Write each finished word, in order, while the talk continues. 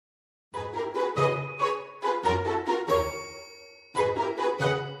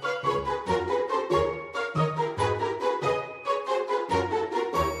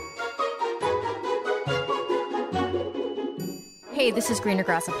Hey, this is Greener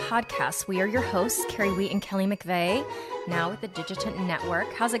Grass, a podcast. We are your hosts, Carrie Wheat and Kelly McVeigh, now with the Digitant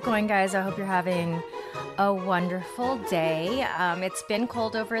Network. How's it going, guys? I hope you're having a wonderful day. It's been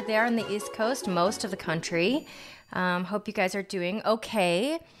cold over there on the East Coast, most of the country. Hope you guys are doing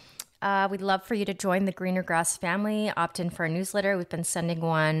okay. We'd love for you to join the Greener Grass family. Opt in for a newsletter. We've been sending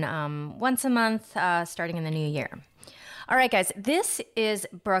one once a month starting in the new year. All right, guys, this is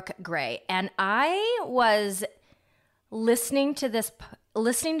Brooke Gray, and I was listening to this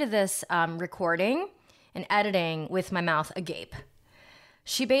recording and editing with my mouth agape.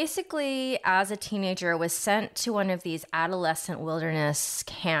 She basically, as a teenager, was sent to one of these adolescent wilderness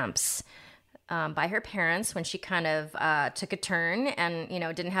camps by her parents when she kind of took a turn and,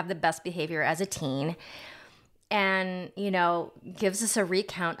 didn't have the best behavior as a teen. And, gives us a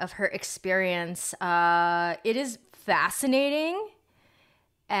recount of her experience. It is fascinating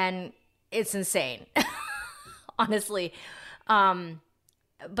and it's insane, honestly.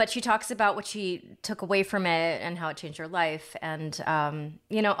 But she talks about what she took away from it and how it changed her life and,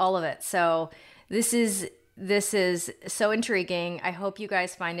 all of it. So this is so intriguing. I hope you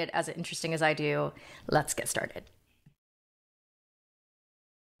guys find it as interesting as I do. Let's get started.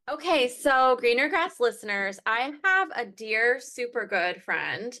 Okay, so Greener Grass listeners, I have a dear, super good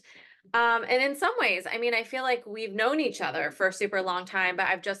friend. And in some ways, I feel like we've known each other for a super long time, but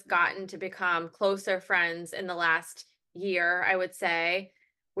I've just gotten to become closer friends in the last year, I would say,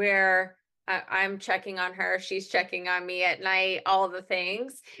 where I'm checking on her, she's checking on me at night, all the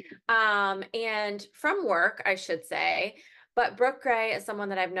things. And from work, I should say. But Brooke Gray is someone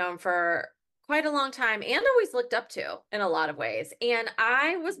that I've known for quite a long time and always looked up to in a lot of ways. And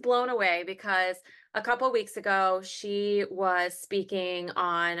I was blown away because a couple of weeks ago, she was speaking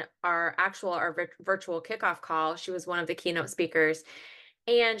on our virtual kickoff call. She was one of the keynote speakers.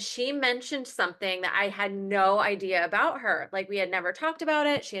 And she mentioned something that I had no idea about her. Like, we had never talked about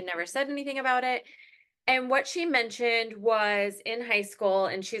it. She had never said anything about it. And what she mentioned was in high school,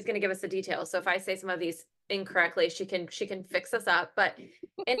 and she's going to give us the details. So if I say some of these incorrectly, she can fix us up. But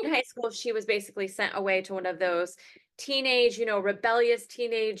in high school, she was basically sent away to one of those teenage, rebellious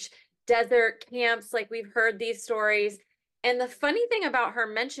teenage desert camps. Like, we've heard these stories. And the funny thing about her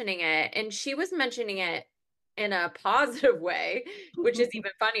mentioning it, and she was mentioning it in a positive way, which is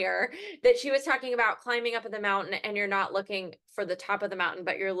even funnier, that she was talking about climbing up the mountain and you're not looking for the top of the mountain,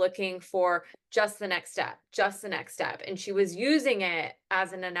 but you're looking for just the next step. And she was using it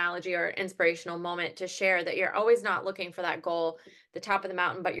as an analogy or inspirational moment to share that you're always not looking for that goal, the top of the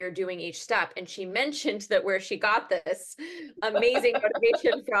mountain, but you're doing each step. And she mentioned that where she got this amazing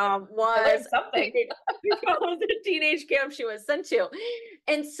motivation from was something from the teenage camp she was sent to.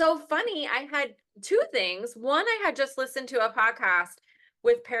 And so funny, I had two things. One, I had just listened to a podcast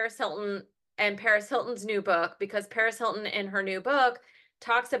with Paris Hilton and Paris Hilton's new book, because Paris Hilton in her new book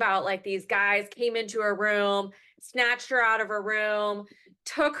talks about like these guys came into her room, snatched her out of her room,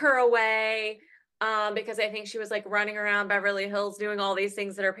 took her away because I think she was like running around Beverly Hills doing all these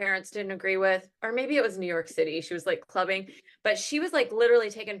things that her parents didn't agree with. Or maybe it was New York City. She was like clubbing, but she was like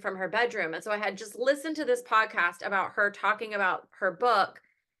literally taken from her bedroom. And so I had just listened to this podcast about her talking about her book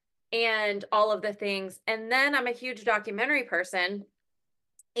and all of the things. And then I'm a huge documentary person.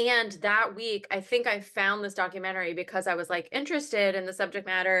 And that week, I think I found this documentary because I was like interested in the subject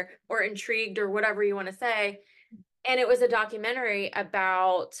matter or intrigued or whatever you want to say. And it was a documentary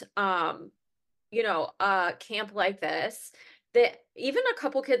about, a camp like this, that even a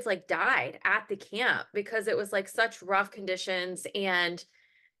couple kids like died at the camp because it was like such rough conditions. And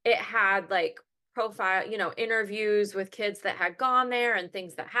it had like profile, interviews with kids that had gone there and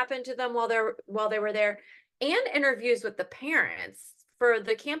things that happened to them while they were there, and interviews with the parents. For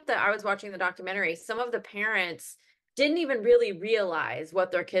the camp that I was watching the documentary, some of the parents didn't even really realize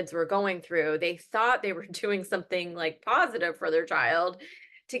what their kids were going through. They thought they were doing something like positive for their child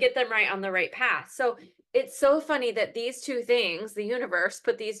to get them right on the right path. So it's so funny that these two things, the universe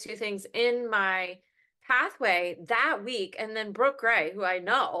put these two things in my pathway that week. And then Brooke Gray, who I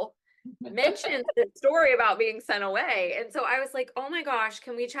know, mentioned the story about being sent away. And so I was like, oh my gosh,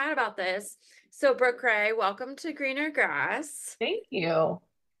 can we chat about this? So Brooke Gray, welcome to Greener Grass. Thank you.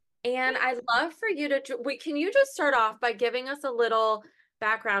 And I'd love for you to, can you just start off by giving us a little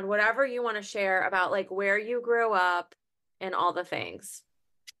background, whatever you want to share about like where you grew up and all the things.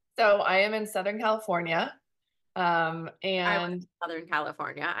 So I am in Southern California. I was in Southern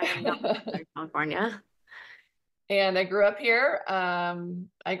California. I am not in Southern California. And I grew up here.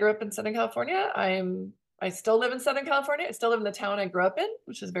 I grew up in Southern California. I still live in Southern California. I still live in the town I grew up in,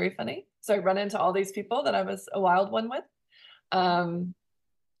 which is very funny. So I run into all these people that I was a wild one with.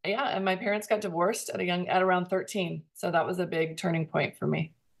 Yeah, and my parents got divorced at around 13. So that was a big turning point for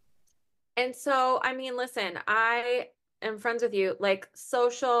me. And so, I mean, listen, I am friends with you, like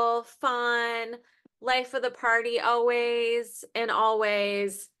social, fun, life of the party, always and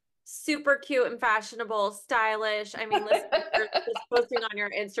always, super cute and fashionable, stylish. I mean, listen, you're just posting on your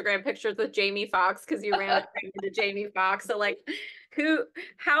Instagram pictures with Jamie Foxx because you ran into Jamie Foxx. So, like,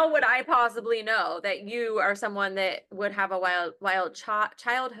 how would I possibly know that you are someone that would have a wild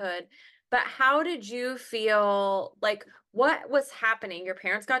childhood? But how did you feel like what was happening? Your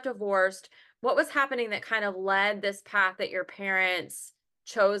parents got divorced. What was happening that kind of led this path that your parents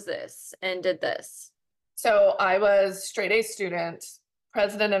chose this and did this? So I was straight A student,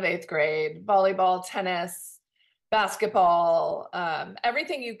 president of 8th grade, volleyball, tennis, basketball,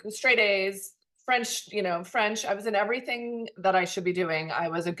 everything straight A's, French, French. I was in everything that I should be doing. I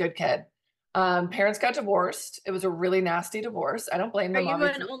was a good kid. Parents got divorced. It was a really nasty divorce. I don't blame Are them, you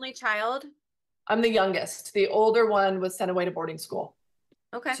obviously. an only child? I'm the youngest. The older one was sent away to boarding school.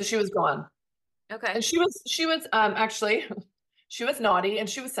 Okay. So she was gone. Okay. And she was actually she was naughty and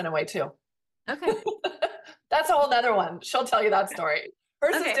she was sent away too. Okay. That's a whole nother one. She'll tell you that story.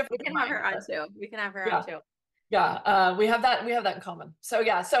 Hers is Okay. different We than can have mine, her on but too. We can have her yeah. on too. Yeah, we have that in common. So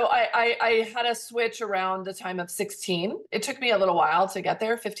yeah, so I had a switch around the time of 16. It took me a little while to get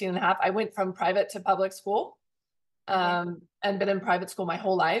there, 15 and a half. I went from private to public school, and been in private school my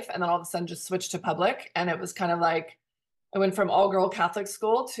whole life, and then all of a sudden just switched to public. And it was kind of like I went from all girl Catholic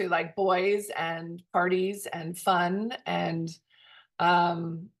school to like boys and parties and fun. And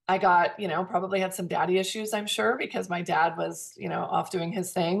I got, probably had some daddy issues, I'm sure, because my dad was, off doing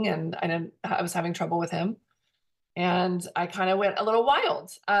his thing, and I was having trouble with him. And I kind of went a little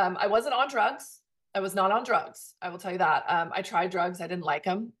wild. I wasn't on drugs. I was not on drugs. I will tell you that. I tried drugs. I didn't like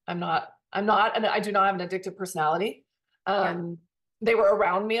them. And I do not have an addictive personality. They were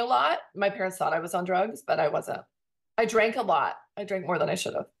around me a lot. My parents thought I was on drugs, but I wasn't. I drank a lot. I drank more than I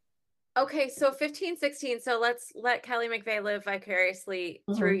should have. Okay, so 15, 16. So let's let Kelly McVeigh live vicariously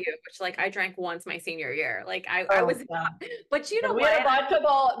through you, which like I drank once my senior year. Like I was not, but you know we what? had a vodka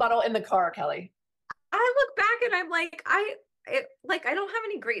bottle in the car, Kelly. I look back and I'm like, I don't have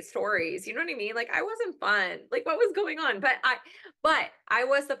any great stories. You know what I mean? Like I wasn't fun. Like what was going on? But I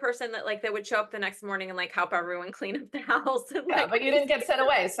was the person that like that would show up the next morning and like help everyone clean up the house. And, Yeah, like, but you didn't get sent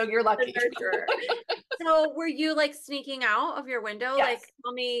away, so you're lucky. So were you like sneaking out of your window? Yes. Like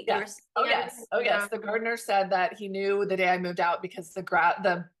tell me. Yes. Oh yes. The gardener said that he knew the day I moved out because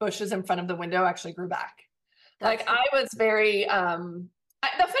the bushes in front of the window actually grew back. Like I was very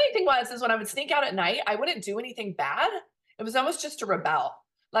the funny thing is when I would sneak out at night, I wouldn't do anything bad. It was almost just to rebel.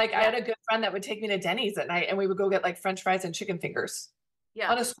 Like I had a good friend that would take me to Denny's at night and we would go get like French fries and chicken fingers.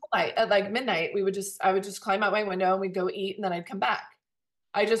 Yeah. On a school night at like midnight, I would just climb out my window and we'd go eat and then I'd come back.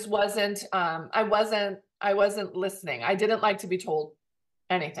 I just wasn't I wasn't listening. I didn't like to be told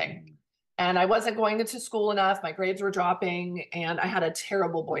anything. And I wasn't going into school enough. My grades were dropping and I had a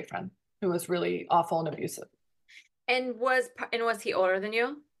terrible boyfriend who was really awful and abusive. And was he older than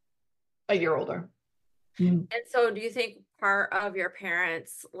you? A year older. And so do you think part of your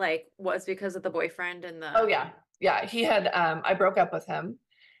parents like was because of the boyfriend and the Oh yeah. He had I broke up with him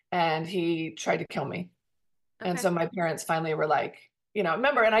and he tried to kill me. Okay. And so my parents finally were like,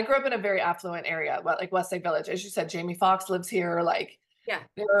 remember, and I grew up in a very affluent area, like Westlake Village. As you said, Jamie Foxx lives here. Like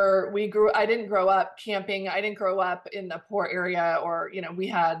I didn't grow up camping. I didn't grow up in a poor area or,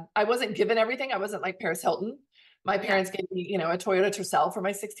 I wasn't given everything. I wasn't like Paris Hilton. My parents gave me, a Toyota Tercel for my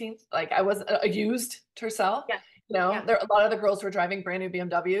 16th. Like I was a used Tercel. Yeah. There a lot of the girls were driving brand new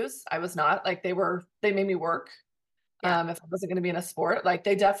BMWs. I was not. Like they made me work. If I wasn't going to be in a sport, like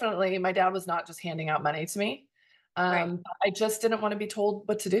my dad was not just handing out money to me. I just didn't want to be told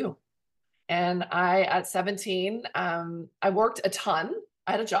what to do. And at 17, I worked a ton.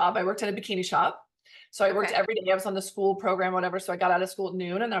 I had a job. I worked at a bikini shop. So I worked every day. I was on the school program, whatever. So I got out of school at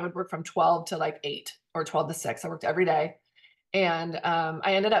noon and I would work from 12 to like 8 or 12 to 6. I worked every day. And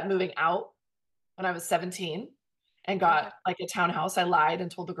I ended up moving out when I was 17 and got like a townhouse. I lied and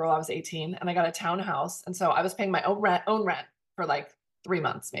told the girl I was 18 and I got a townhouse. And so I was paying my own rent for like 3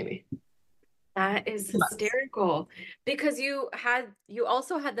 months, maybe. That is hysterical because you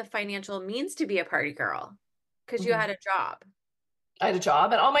also had the financial means to be a party girl because you had a job. I had a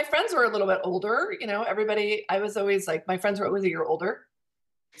job and all my friends were a little bit older, everybody, I was always like, my friends were always a year older.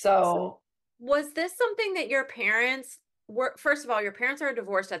 So was this something that your parents were, first of all, your parents are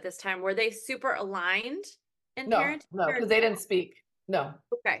divorced at this time. Were they super aligned in parenting? No, because they didn't speak. No.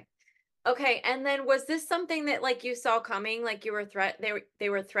 Okay. And then was this something that like you saw coming? Like you were they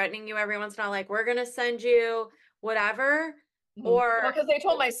were threatening you every once in a while, like we're going to send you whatever. Well, Or because they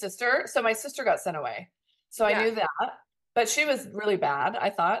told my sister, so my sister got sent away. So I yeah, knew that, but she was really bad, I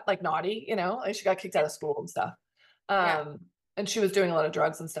thought, like naughty, like she got kicked out of school and stuff. yeah, And she was doing a lot of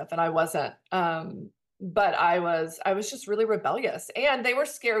drugs and stuff, and I wasn't. But I was just really rebellious, and they were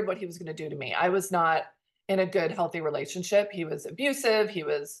scared what he was going to do to me. I was not in a good, healthy relationship. He was abusive. He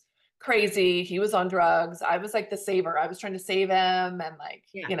was crazy. He was on drugs. I was like the saver. I was trying to save him, and like,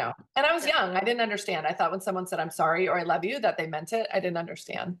 yeah, and I was yeah. young. I didn't understand. I thought when someone said I'm sorry or I love you that they meant it. I didn't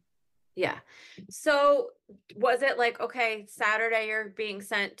understand. Yeah. So was it like, okay, Saturday you're being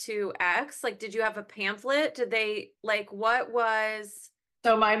sent to X? Like, did you have a pamphlet? Did they like what was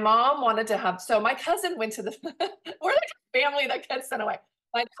So my mom wanted to have, so my cousin went to the, we're like a family that gets sent away.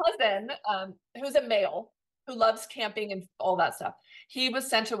 My cousin, who's a male, who loves camping and all that stuff, he was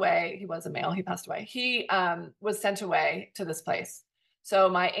sent away. He was a male, he passed away. He was sent away to this place. So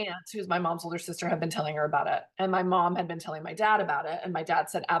my aunt, who's my mom's older sister, had been telling her about it. And my mom had been telling my dad about it. And my dad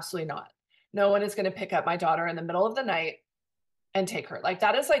said, absolutely not. No one is going to pick up my daughter in the middle of the night and take her. Like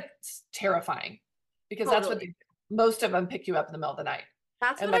that is like terrifying because that's what totally? most of them pick you up in the middle of the night.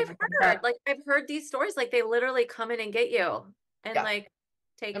 That's And what my I've heard. Like I've heard these stories, like they literally come in and get you and yeah. like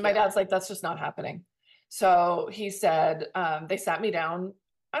take And my you. dad's like, that's just not happening. So he said, they sat me down.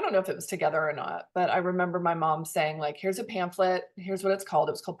 I don't know if it was together or not, but I remember my mom saying, like, here's a pamphlet. Here's what it's called.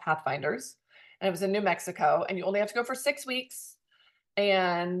 It was called Pathfinders. And it was in New Mexico. And you only have to go for 6 weeks.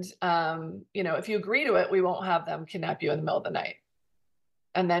 And if you agree to it, we won't have them kidnap you in the middle of the night.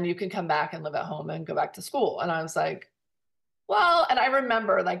 And then you can come back and live at home and go back to school. And I was like, well, and I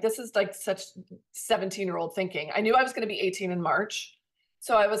remember like this is like such 17-year-old thinking. I knew I was going to be 18 in March.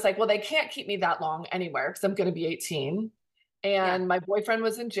 So I was like, well, they can't keep me that long anywhere because I'm going to be 18. And my boyfriend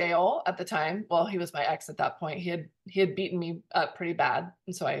was in jail at the time. Well, he was my ex at that point. He had beaten me up pretty bad.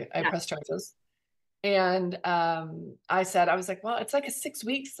 And so I pressed charges. And I said, I was like, well, it's like a 6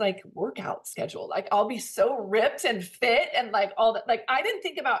 weeks like workout schedule. Like I'll be so ripped and fit and like all that. Like I didn't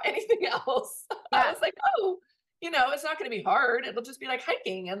think about anything else. I was like, oh, it's not going to be hard. It'll just be like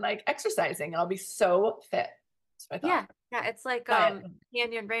hiking and like exercising. And I'll be so fit. That's what I thought. Yeah. It's like Diet.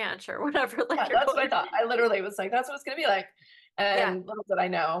 Canyon Ranch or whatever. Like Yeah, that's what I thought. I literally was like, that's what it's going to be like. And little did I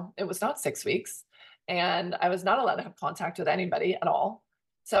know, it was not 6 weeks. And I was not allowed to have contact with anybody at all.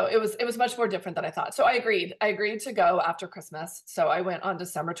 So it was much more different than I thought. So I agreed to go after Christmas. So I went on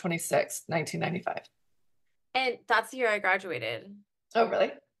December 26th, 1995. And that's the year I graduated. Oh,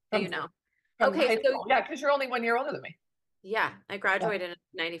 really? You know. From Okay, high so school. Yeah, because you're only 1 year older than me. yeah, I graduated in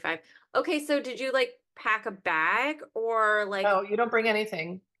 95. Okay, so did you like pack a bag or like No, you don't bring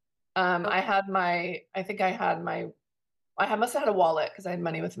anything. okay. I must have had a wallet because I had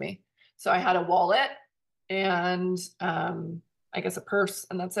money with me. So I had a wallet and I guess a purse,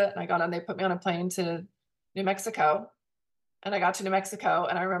 and that's it. And they put me on a plane to New Mexico. And I got to New Mexico,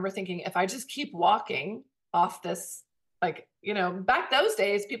 and I remember thinking, if I just keep walking off this, like, back those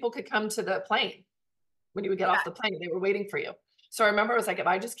days, people could come to the plane. When you would get off the plane, they were waiting for you. So I remember I was like, if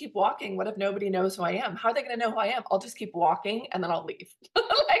I just keep walking, what if nobody knows who I am? How are they going to know who I am? I'll just keep walking and then I'll leave.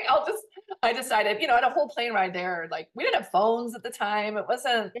 I decided, I had a whole plane ride there. Like we didn't have phones at the time. It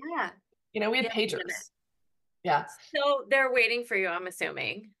wasn't, we had pagers. Yeah. So they're waiting for you, I'm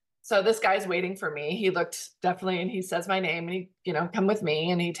assuming. So this guy's waiting for me. He looked definitely, and he says my name and he, come with me,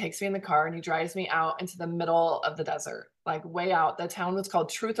 and he takes me in the car and he drives me out into the middle of the desert, like way out. The town was called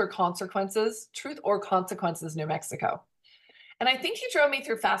Truth or Consequences, New Mexico. And I think he drove me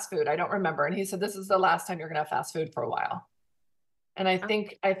through fast food. I don't remember. And he said, this is the last time you're going to have fast food for a while. And I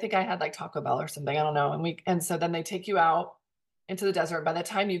think I had like Taco Bell or something. I don't know. And so then they take you out into the desert. By the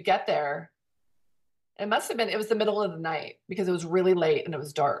time you get there, it was the middle of the night because it was really late and it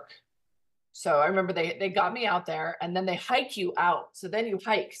was dark. So I remember they got me out there, and then they hike you out. So then you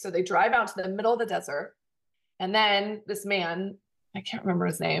hike. So they drive out to the middle of the desert. And then this man, I can't remember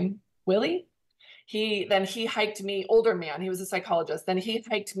his name, Willie? He hiked me, older man, he was a psychologist. Then he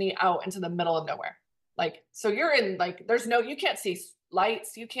hiked me out into the middle of nowhere. Like, so you're in like, you can't see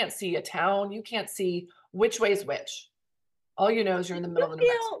lights. You can't see a town. You can't see which way is which. All you know is you're in the middle of the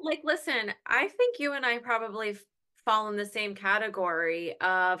Mexico. Like, listen, I think you and I probably fall in the same category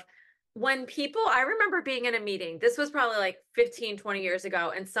of when I remember being in a meeting, this was probably like 15, 20 years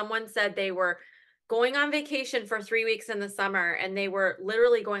ago. And someone said they were going on vacation for 3 weeks in the summer. And they were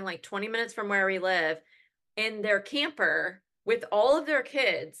literally going like 20 minutes from where we live in their camper with all of their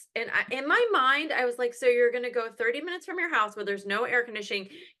kids. And in my mind, I was like, so you're going to go 30 minutes from your house where there's no air conditioning.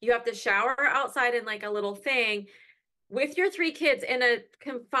 You have to shower outside in like a little thing. with your 3 kids in a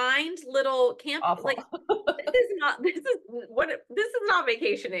confined little camp. Awful. Like, this is not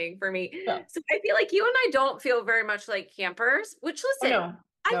vacationing for me. No. So I feel like you and I don't feel very much like campers, which, listen, No,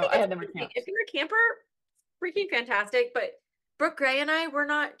 I think I it's had never amazing. camped. If you're a camper, freaking fantastic. But Brooke Gray and I, we're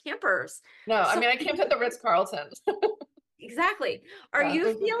not campers. No, I So mean, I camped at the Ritz-Carlton. exactly. Are Yeah, you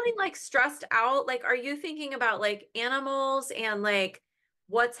there's feeling like stressed out? Like, are you thinking about like animals and like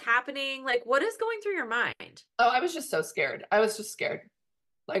what's happening? Like, what is going through your mind? Oh, I was just so scared. I was just scared.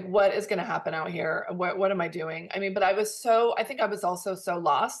 Like, what is going to happen out here? What am I doing? I mean, but I think I was also so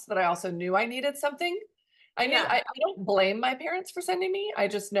lost that I also knew I needed something. Yeah. I don't blame my parents for sending me. I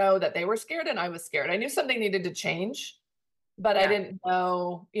just know that they were scared and I was scared. I knew something needed to change, but I Yeah. didn't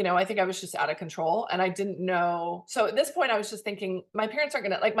know, I think I was just out of control and I didn't know. So at this point, I was just thinking, my parents aren't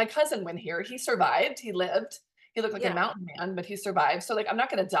going to, like, my cousin went here. He survived. He lived. He looked like a Yeah. mountain man, but he survived. So, like, I'm not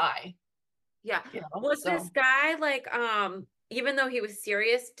going to die. Yeah. Was So this guy like, even though he was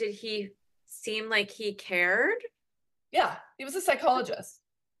serious, did he seem like he cared? yeah, he was a psychologist.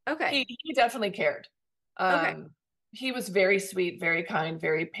 Okay. He definitely cared. Okay. He was very sweet, very kind,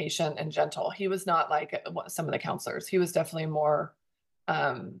 very patient and gentle. He was not like some of the counselors. He was definitely more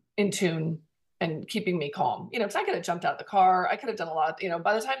in tune and keeping me calm. Because I could have jumped out of the car. I could have done a lot.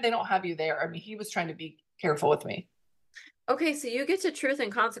 By the time they don't have you there, I mean, he was trying to be careful with me. Okay, so you get to Truth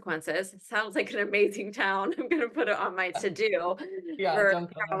and Consequences. It sounds like an amazing town. I'm gonna put it on my to-do Yeah, for don't go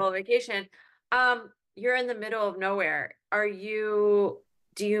there. travel vacation. You're in the middle of nowhere. Do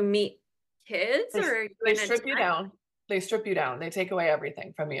you meet kids or are you They in a strip you tent? down. They strip you down. They take away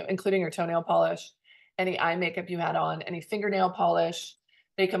everything from you, including your toenail polish, any eye makeup you had on, any fingernail polish.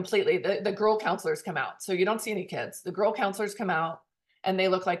 They completely, the girl counselors come out. So you don't see any kids. The girl counselors come out and they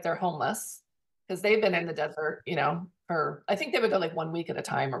look like they're homeless because they've been in the desert, for, I think they would go like 1 week at a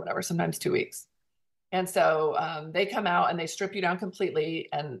time or whatever, sometimes 2 weeks. And so they come out and they strip you down completely.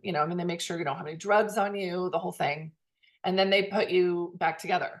 And, they make sure you don't have any drugs on you, the whole thing. And then they put you back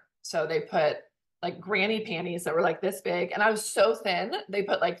together. So they put like granny panties that were like this big. And I was so thin. They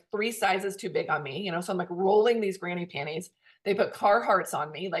put like 3 sizes too big on me, so I'm like rolling these granny panties. They put Carhartts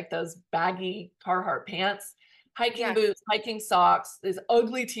on me, like those baggy Carhartt pants, hiking boots, hiking socks, this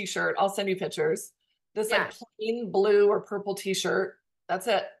ugly t-shirt. I'll send you pictures. This like plain blue or purple t-shirt. That's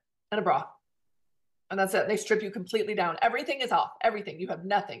it. And a bra. And that's it. They strip you completely down. Everything is off. Everything. You have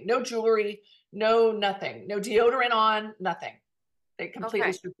nothing. No jewelry, no nothing. No deodorant on, nothing. They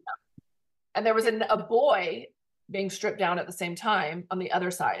completely strip you down. And there was a boy being stripped down at the same time on the other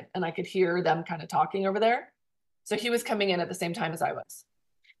side. And I could hear them kind of talking over there. So he was coming in at the same time as I was.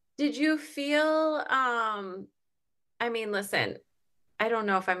 Did you feel, I mean, listen, I don't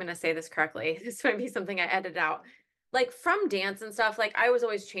know if I'm going to say this correctly. This might be something I edit out. Like from dance and stuff, like I was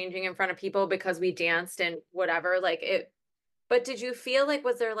always changing in front of people because we danced and whatever, but did you feel like,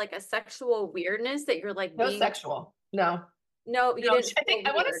 was there like a sexual weirdness that you're like No sexual. No. No, you didn't.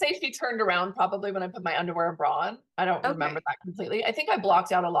 I want to say she turned around probably when I put my underwear and bra on. I don't remember that completely. I think I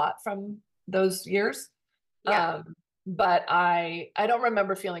blocked out a lot from those years. Yeah. But I don't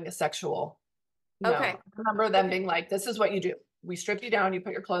remember feeling a sexual. No. Okay. I remember them being like, this is what you do. We strip you down, you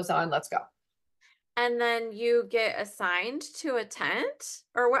put your clothes on, let's go. And then you get assigned to a tent,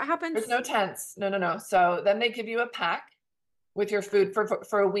 or what happens? There's no tents. No. So then they give you a pack with your food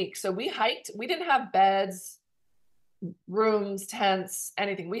for a week. So we hiked. We didn't have beds, rooms, tents,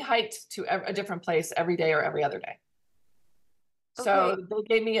 anything. We hiked to a different place every day or every other day. So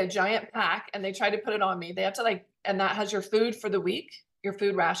they gave me a giant pack and they tried to put it on me. They have to and that has your food for the week, your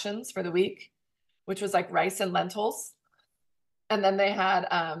food rations for the week, which was like rice and lentils. And then they had,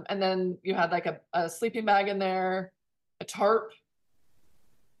 and then you had like a sleeping bag in there, a tarp,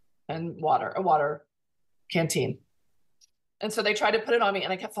 and a water canteen. And so they tried to put it on me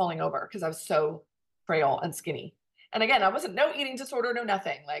and I kept falling over because I was so frail and skinny. And again, I wasn't, no eating disorder, no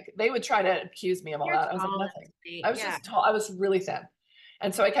nothing. Like they would try to accuse me of all that. I was like, nothing. I was just tall. I was really thin.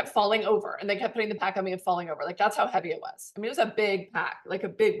 And so I kept falling over and they kept putting the pack on me and falling over. Like that's how heavy it was. I mean, it was a big pack, like a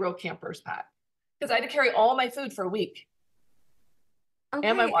big real camper's pack. Because I had to carry all my food for a week. Okay.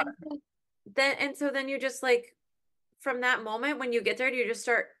 And my water. And so then you just like, from that moment when you get there, do you just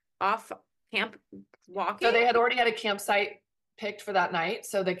start off camp walking? So they had already had a campsite picked for that night.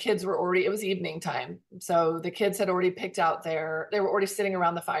 So the kids were already, it was evening time. So the kids had already picked out they were already sitting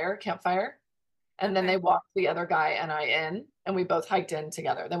around the campfire. And then they walked the other guy and I in, and we both hiked in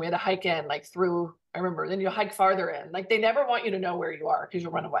together. Then we had to hike in like through, I remember, then you hike farther in. Like they never want you to know where you are because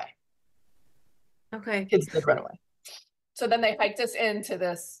you'll run away. Okay. Kids did run away. So then they hiked us into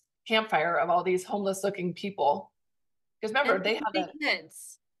this campfire of all these homeless looking people. Because remember, they have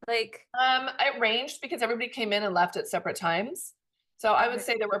kids. Like, It ranged because everybody came in and left at separate times. So I would okay.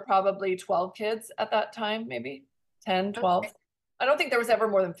 say there were probably 12 kids at that time, maybe 10, 12. I don't think there was ever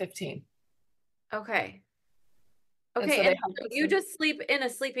more than 15. Okay. And Okay. so they And had so us you just sleep in a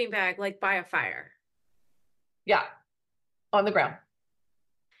sleeping bag, like by a fire. yeah, on the ground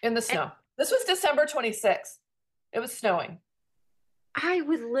in the And snow. This was December 26th. It was snowing. I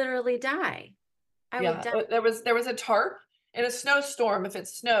would literally die. I would Yeah, die. there was a tarp in a snowstorm. If it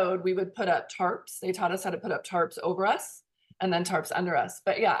snowed, we would put up tarps. They taught us how to put up tarps over us and then tarps under us.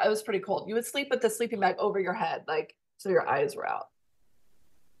 But yeah, it was pretty cold. You would sleep with the sleeping bag over your head, like so your eyes were out.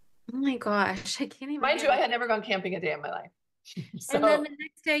 Oh my gosh, I can't even Mind you, I handle. had never gone camping a day in my life. And then So the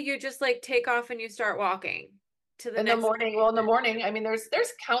next day you just like take off and you start walking to the in the next morning, well, in the morning, I mean, there's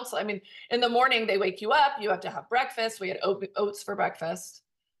counsel. I mean, in the morning they wake you up. You have to have breakfast. We had oats for breakfast,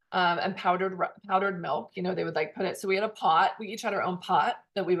 and powdered milk. You know, they would like put it. So we had a pot. We each had our own pot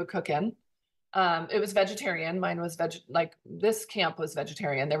that we would cook in. It was vegetarian. Mine was like this camp was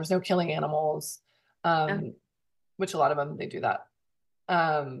vegetarian. There was no killing animals, day. which a lot of them they do that.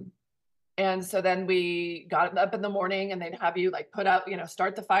 Um, and so then we got up in the morning and they'd have you like put up,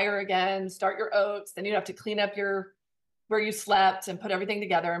 start the fire again, start your oats. Then you'd have to clean up where you slept and put everything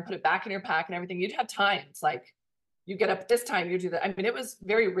together and put it back in your pack and everything. You'd have times like you get up at this time, you do that. I mean, it was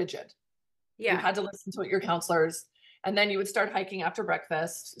very rigid. You Yeah. had to listen to what your counselors, and then you would start hiking after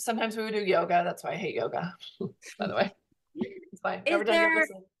breakfast. Sometimes we would do yoga. That's why I hate yoga, by the way. It's fine. Is Never done yoga there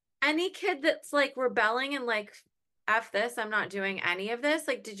since. any kid that's like rebelling and like, F this, I'm not doing any of this?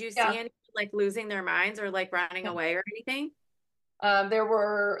 Like, did you see Yeah. any like losing their minds or like running Yeah. away or anything? There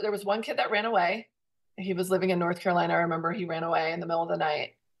was one kid that ran away. He was living in North Carolina. I remember he ran away in the middle of the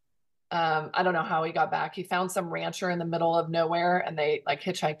night. I don't know how he got back. He found some rancher in the middle of nowhere and they like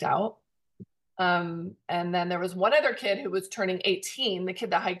hitchhiked out. And then there was one other kid who was turning 18, the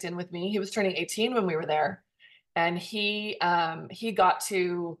kid that hiked in with me. He was turning 18 when we were there. And he got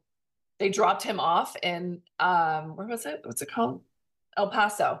to, they dropped him off in, where was it? What's it called? El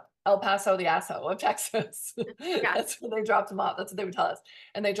Paso, the Aso of Texas. Yeah. That's where they dropped him off. That's what they would tell us.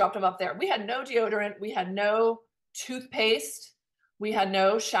 And they dropped him up there. We had no deodorant. We had no toothpaste. We had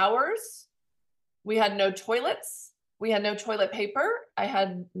no showers. We had no toilets. We had no toilet paper. I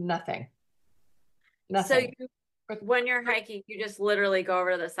had nothing. So Nothing. when you're hiking, you just literally go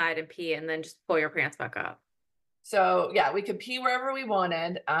over to the side and pee and then just pull your pants back up. So yeah, we could pee wherever we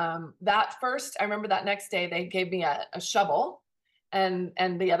wanted. I remember that next day they gave me a shovel and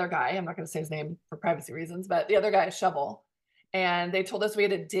the other guy, I'm not going to say his name for privacy reasons, but the other guy a shovel. And they told us we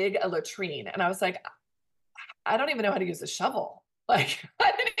had to dig a latrine. And I was like, I don't even know how to use a shovel. Like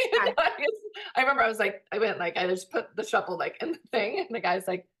I didn't even know how to use, I remember I just put the shovel like in the thing and the guy's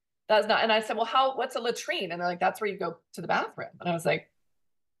like, that's not, and I said, well, what's a latrine? And they're like, that's where you go to the bathroom. And I was like,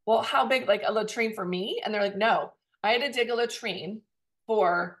 well, how big, like a latrine for me? And they're like, no, I had to dig a latrine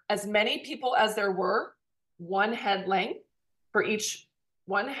for as many people as there were, one head length for each,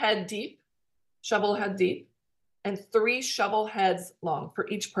 one head deep, shovel head deep, and 3 shovel heads long for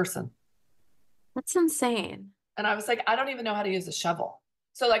each person. That's insane. And I was like, I don't even know how to use a shovel.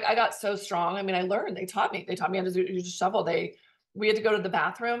 So like I got so strong. I mean, I learned, they taught me how to use a shovel. We had to go to the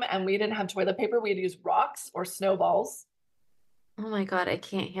bathroom and we didn't have toilet paper. We had to use rocks or snowballs. Oh my God, I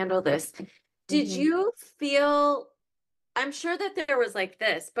can't handle this. Did you feel, I'm sure that there was like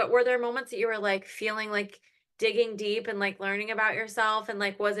this, but were there moments that you were like feeling like digging deep and like learning about yourself and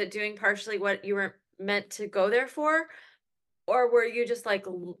like was it doing partially what you were meant to go there for? Or were you just like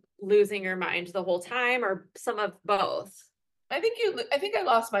losing your mind the whole time or some of both? I think I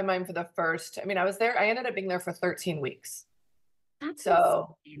lost my mind for the first. I mean, I ended up being there for 13 weeks. That's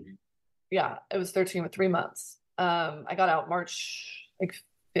So insane. yeah, it was 13 with 3 months. I got out March like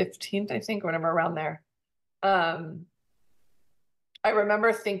 15th, I think, or whatever around there. I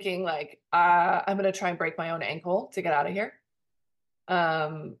remember thinking like, I'm going to try and break my own ankle to get out of here.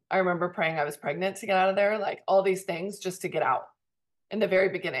 I remember praying I was pregnant to get out of there, like all these things just to get out in the very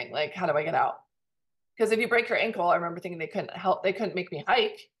beginning. Like, how do I get out? Because if you break your ankle, I remember thinking they couldn't make me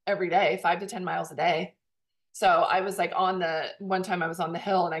hike every day, 5 to 10 miles a day. So I was like one time I was on the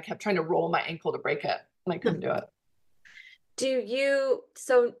hill and I kept trying to roll my ankle to break it and I couldn't do it.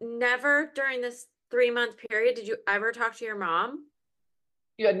 So never during this 3-month period, did you ever talk to your mom?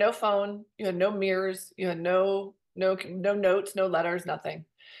 You had no phone, you had no mirrors, you had no notes, no letters, nothing.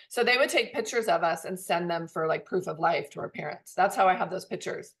 So they would take pictures of us and send them for like proof of life to our parents. That's how I have those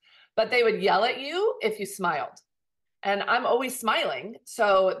pictures. But they would yell at you if you smiled. And I'm always smiling.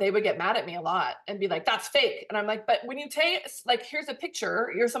 So they would get mad at me a lot and be like, that's fake. And I'm like, but when you take, like, here's a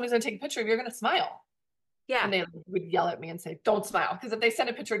picture, somebody's going to take a picture of you, you're going to smile. Yeah. And they would yell at me and say, don't smile. Because if they send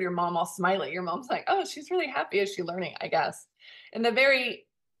a picture to your mom all smiley, your mom's like, oh, she's really happy. Is she learning? I guess. In the very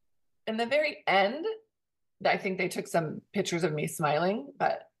end, I think they took some pictures of me smiling,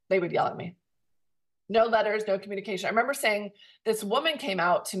 but they would yell at me. No letters, no communication. I remember saying this woman came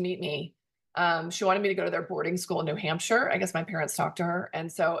out to meet me. She wanted me to go to their boarding school in New Hampshire. I guess my parents talked to her. And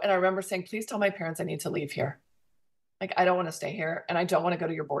I remember saying, please tell my parents I need to leave here. Like, I don't want to stay here and I don't want to go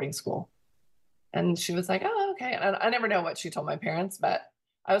to your boarding school. And she was like, oh, okay. And I never know what she told my parents, but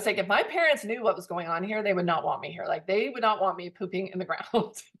I was like, if my parents knew what was going on here, they would not want me here. Like, they would not want me pooping in the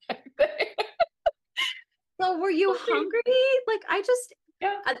ground. So were you hungry? Like,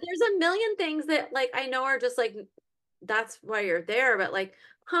 Yeah. There's a million things that like I know are just like that's why you're there, but like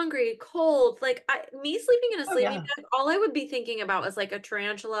hungry, cold, like me sleeping in a Oh, sleeping yeah. bag, all I would be thinking about was like a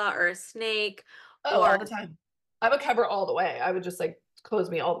tarantula or a snake. Oh, or all the time. I would cover all the way. I would just like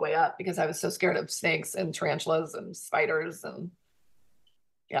close me all the way up because I was so scared of snakes and tarantulas and spiders. And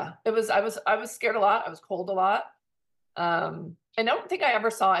yeah, I was scared a lot. I was cold a lot. I don't think I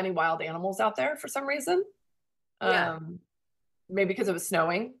ever saw any wild animals out there for some reason. Yeah. Maybe because it was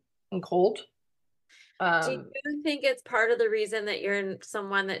snowing and cold. Do you think it's part of the reason that you're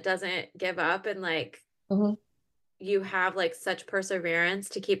someone that doesn't give up and like Mhm. you have like such perseverance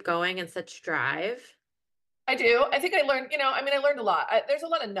to keep going and such drive? I do. I think I learned, I learned a lot. There's a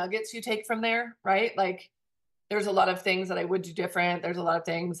lot of nuggets you take from there, right? Like there's a lot of things that I would do different. There's a lot of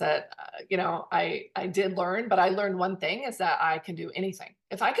things that, I did learn, but I learned one thing is that I can do anything.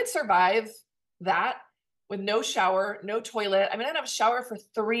 If I could survive that with no shower, no toilet, I didn't have a shower for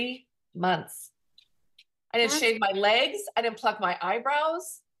 3 months. I didn't shave my legs. I didn't pluck my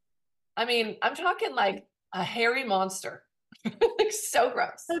eyebrows. I'm talking like a hairy monster. Like so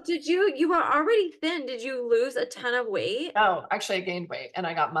gross. So you were already thin. Did you lose a ton of weight? No, actually I gained weight and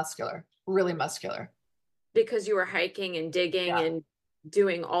I got muscular, really muscular. Because you were hiking and digging Yeah. and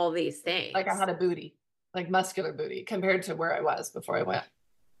doing all these things. Like I had a booty, like muscular booty compared to where I was before I went.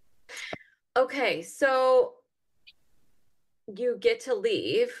 Okay, so you get to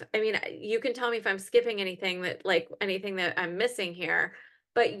leave. You can tell me if I'm skipping anything that I'm missing here,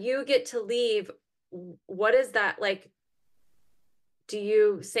 but you get to leave. What is that like?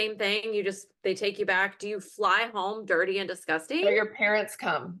 Same thing? They take you back. Do you fly home dirty and disgusting? So your parents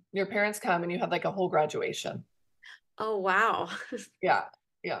come and you have like a whole graduation. Oh, wow. Yeah.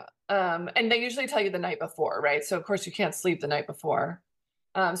 Yeah. And they usually tell you the night before, right? So of course you can't sleep the night before.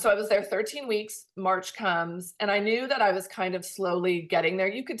 So I was there 13 weeks, March comes, and I knew that I was kind of slowly getting there.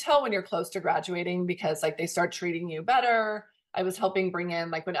 You could tell when you're close to graduating because like they start treating you better. I was helping bring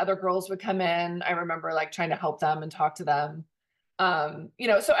in, like when other girls would come in, I remember like trying to help them and talk to them.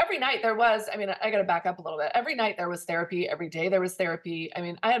 So every night there was, I got to back up a little bit. Every night there was therapy. Every day there was therapy.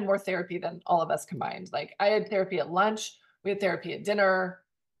 I had more therapy than all of us combined. Like I had therapy at lunch. We had therapy at dinner.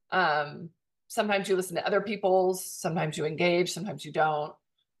 Sometimes you listen to other people's, sometimes you engage, sometimes you don't.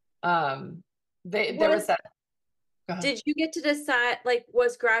 There was that. Go ahead. Did you get to decide, like,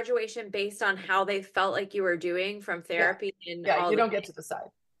 was graduation based on how they felt like you were doing from therapy? Yeah, you don't get to decide.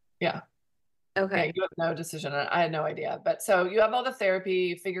 Yeah. Okay. Yeah, you have no decision. I had no idea. But so you have all the therapy,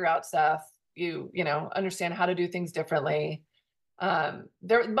 you figure out stuff, you understand how to do things differently.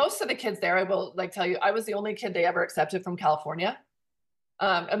 Most of the kids there, I will like tell you, I was the only kid they ever accepted from California.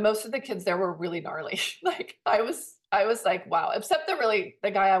 And most of the kids there were really gnarly. Like I was like, wow, except the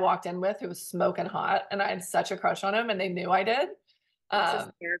guy I walked in with who was smoking hot and I had such a crush on him and they knew I did. That's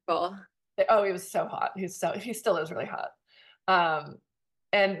hysterical. He was so hot. He still is really hot.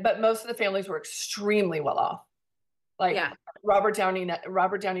 But most of the families were extremely well off. Like yeah. Robert Downey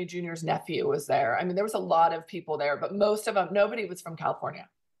Jr.'s nephew was there. There was a lot of people there, but most of them, nobody was from California.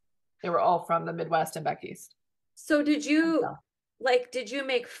 They were all from the Midwest and back east. So did you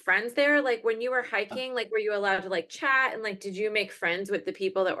make friends there? Like when you were hiking, like were you allowed to like chat and like did you make friends with the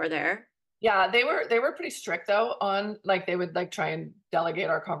people that were there? Yeah, they were pretty strict though on like they would like try and delegate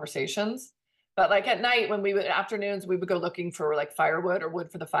our conversations. But like at night afternoons, we would go looking for like firewood or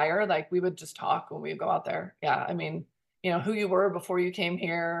wood for the fire. Like we would just talk when we would go out there. Yeah. Who you were before you came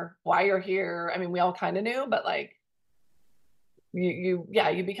here, why you're here. We all kind of knew, but like you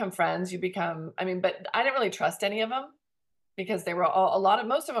become friends, but I didn't really trust any of them because they were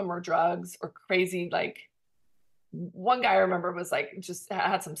most of them were drugs or crazy. Like one guy I remember was like, just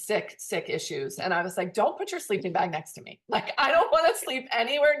had some sick issues. And I was like, don't put your sleeping bag next to me. Like, I don't want to sleep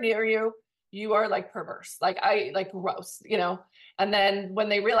anywhere near you. You are like perverse. Like gross, And then when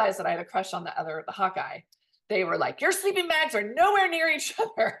they realized that I had a crush on the hot guy, they were like, your sleeping bags are nowhere near each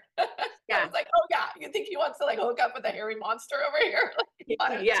other. Yeah. I was like, oh yeah, you think he wants to like hook up with a hairy monster over here? Like, he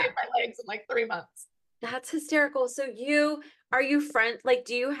wanted to shave my legs in like 3 months. That's hysterical. So are you like,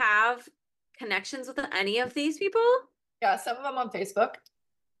 do you have connections with any of these people? Yeah, some of them on Facebook.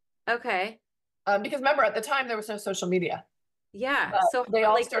 Okay. Because remember, at the time, there was no social media. Yeah. But So they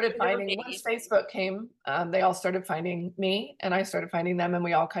all like started your finding, once name. Facebook came, they all started finding me and I started finding them. And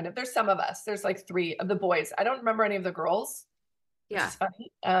we all kind of, there's some of us, there's like 3 of the boys. I don't remember any of the girls, which Yeah. is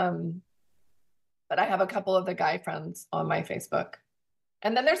funny. But I have a couple of the guy friends on my Facebook.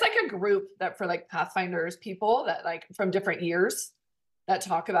 And then there's like a group that for like Pathfinders people that like from different years that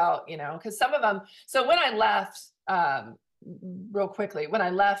talk about, because some of them, so when I left, real quickly, when I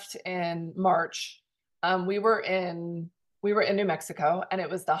left in March, we were in New Mexico and it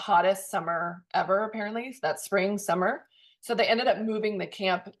was the hottest summer ever, apparently, that spring, summer. So they ended up moving the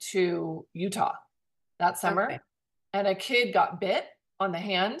camp to Utah that summer. Okay. And a kid got bit on the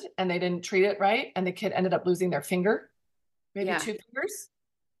hand and they didn't treat it right. And the kid ended up losing their finger, maybe 2 fingers.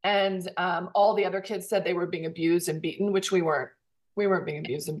 And all the other kids said they were being abused and beaten, which we weren't. We weren't being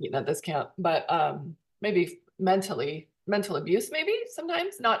abused and beaten at this camp, but maybe mental abuse, maybe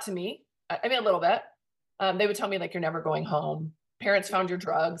sometimes, not to me. I mean, a little bit. They would tell me like, you're never going home. Parents found your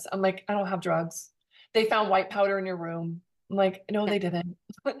drugs. I'm like, I don't have drugs. They found white powder in your room. I'm like, no, they didn't.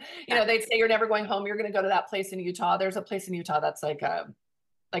 They'd say, you're never going home. You're going to go to that place in Utah. There's a place in Utah that's like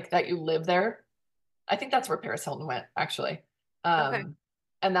that you live there. I think that's where Paris Hilton went, actually. Okay.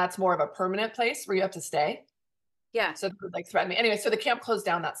 And that's more of a permanent place where you have to stay. Yeah. So like threatened me. Anyway, so the camp closed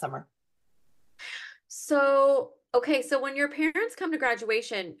down that summer. So, okay, so when your parents come to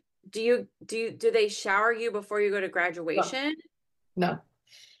graduation, do they shower you before you go to graduation? No.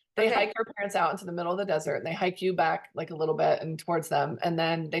 They Okay. hike your parents out into the middle of the desert and they hike you back like a little bit and towards them. And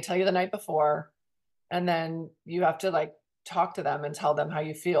then they tell you the night before, and then you have to like talk to them and tell them how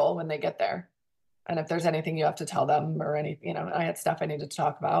you feel when they get there. And if there's anything you have to tell them or any, I had stuff I needed to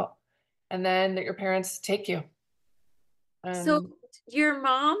talk about. And then that your parents take you. So your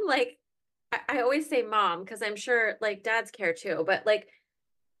mom, like, I always say mom because I'm sure like dads care too, but like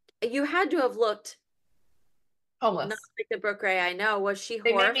you had to have looked homeless. not like the Brooke Gray I know. Was she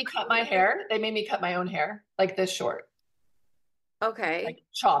They made horrified? me cut my hair. They made me cut my own hair, like this short. Okay. Like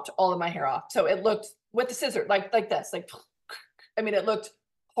chopped all of my hair off. So it looked with the scissor, like this, like, I mean, it looked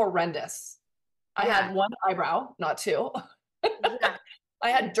horrendous. I had 1 eyebrow, not 2. Yeah. I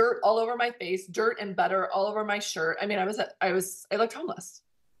had dirt all over my face, dirt and butter all over my shirt. I mean, I looked homeless.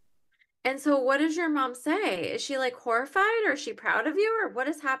 And so what does your mom say? Is she like horrified or is she proud of you or what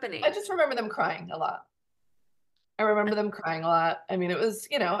is happening? I just remember them crying a lot. I remember them crying a lot. I mean, it was,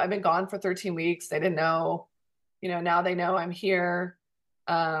 I've been gone for 13 weeks. They didn't know, now they know I'm here.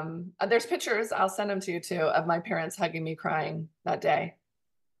 There's pictures, I'll send them to you too, of my parents hugging me crying that day.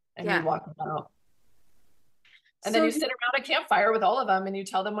 And me walking out. And then you sit around a campfire with all of them and you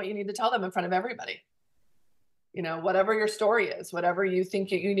tell them what you need to tell them in front of everybody. Whatever your story is, whatever you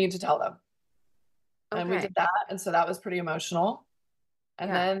think you need to tell them. And we did that. And so that was pretty emotional.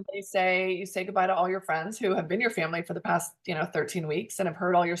 And then you say goodbye to all your friends who have been your family for the past, 13 weeks and have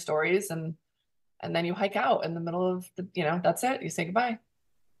heard all your stories. And then you hike out in the middle of that's it. You say goodbye.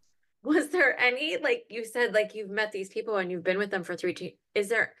 Was there any, like you said, like you've met these people and you've been with them for 13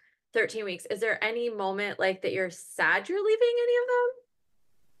 weeks. Is there any moment like that you're sad you're leaving any of them?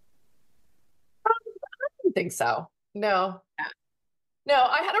 I don't think so. No. Yeah. No,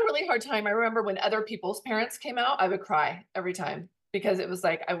 I had a really hard time. I remember when other people's parents came out, I would cry every time because it was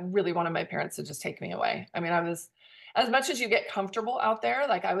like, I really wanted my parents to just take me away. I mean, I was, as much as you get comfortable out there,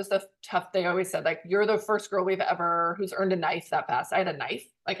 like I was the tough, they always said, like, you're the first girl who's earned a knife that fast. I had a knife,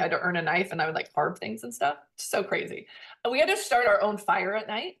 like I had to earn a knife and I would like carve things and stuff. So crazy. And we had to start our own fire at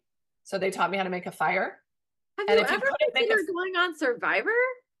night. So they taught me how to make a fire. Have and you if ever you considered going on Survivor?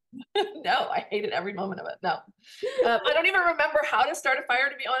 No, I hated every moment of it. No, I don't even remember how to start a fire,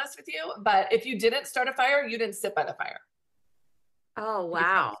 to be honest with you. But if you didn't start a fire, you didn't sit by the fire. Oh,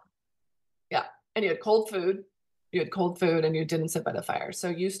 wow. Yeah. And you had cold food. And you didn't sit by the fire. So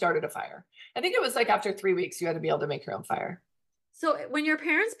you started a fire. I think it was like after 3 weeks, you had to be able to make your own fire. So when your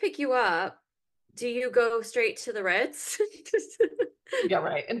parents pick you up, do you go straight to the Reds? Yeah,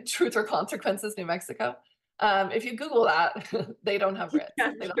 right. And Truth or Consequences, New Mexico. If you Google that, they don't have Ritz.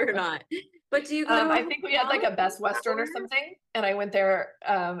 Yeah, sure not. But do you go I think we had like a Best Western or something. And I went there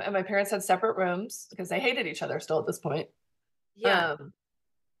and my parents had separate rooms because they hated each other still at this point. Yeah.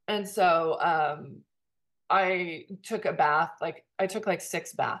 And so I took a bath. Like I took like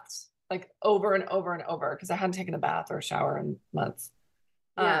 6 baths, like over and over and over because I hadn't taken a bath or a shower in months.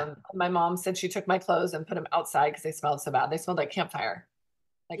 Yeah. My mom said she took my clothes and put them outside because they smelled so bad. They smelled like campfire,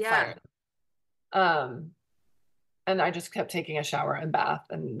 like fire. And I just kept taking a shower and bath.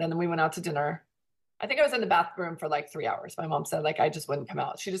 And then we went out to dinner. I think I was in the bathroom for like 3 hours. My mom said, like, I just wouldn't come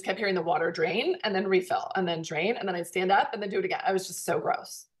out. She just kept hearing the water drain and then refill and then drain. And then I'd stand up and then do it again. I was just so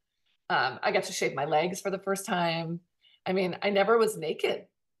gross. I got to shave my legs for the first time. I mean, I never was naked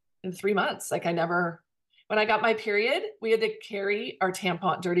in 3 months. Like, when I got my period, we had to carry our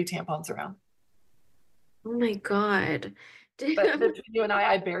dirty tampons around. Oh my God. But between you and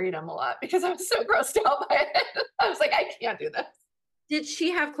I buried them a lot because I was so grossed out by it. I was like, I can't do this. Did she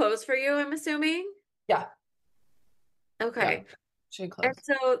have clothes for you, I'm assuming? Yeah. Okay. Yeah. She had And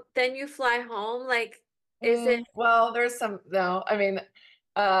clothes. so then you fly home, like, is it? Well, no, I mean,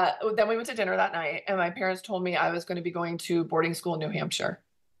 then we went to dinner that night and my parents told me I was going to be going to boarding school in New Hampshire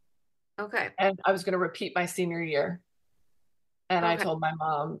Okay. and I was going to repeat my senior year. And I Okay. told my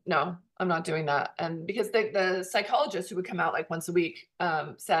mom, no, I'm not doing that. And because the psychologist who would come out like once a week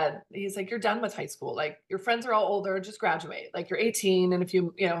said, he's like, you're done with high school. Like your friends are all older, just graduate. Like you're 18 and if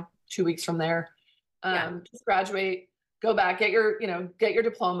 2 weeks from there, just graduate, go back, get your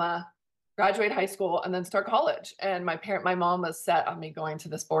diploma, graduate high school and then start college. And my mom was set on me going to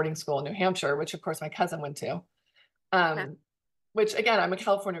this boarding school in New Hampshire, which of course my cousin went to. Okay. Which again, I'm a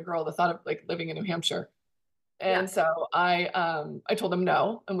California girl, the thought of like living in New Hampshire. Yeah. And so I told him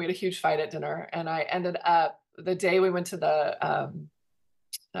no, and we had a huge fight at dinner. And I ended up the day we went to the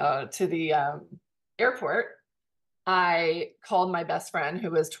airport, I called my best friend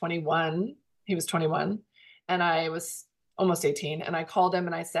who was 21. He was 21, and I was almost 18. And I called him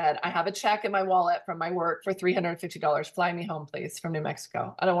and I said, I have a check in my wallet from my work for $350. Fly me home, please, from New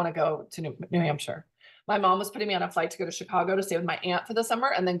Mexico. I don't want to go to New Hampshire. My mom was putting me on a flight to go to Chicago to stay with my aunt for the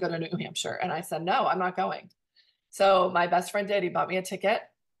summer and then go to New Hampshire. And I said, no, I'm not going. So my best friend did. He bought me a ticket.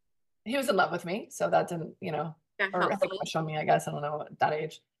 He was in love with me, so that didn't, or had a crush on me, I guess. I don't know at that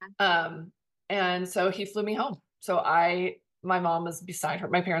age. And so he flew me home. So my mom was beside her.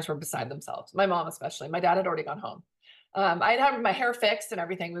 My parents were beside themselves. My mom especially. My dad had already gone home. I had my hair fixed and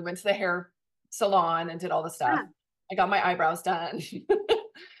everything. We went to the hair salon and did all the stuff. Yeah. I got my eyebrows done.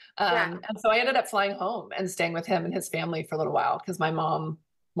 And so I ended up flying home and staying with him and his family for a little while because my mom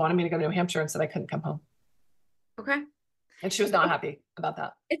wanted me to go to New Hampshire and said I couldn't come home. Okay. And she was not happy about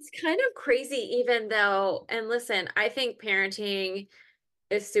that. It's kind of crazy, even though, and listen, I think parenting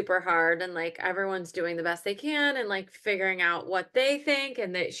is super hard and like everyone's doing the best they can and like figuring out what they think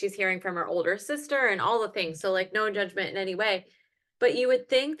and that she's hearing from her older sister and all the things. So like no judgment in any way. But you would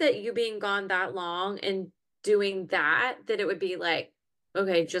think that you being gone that long and doing that it would be like,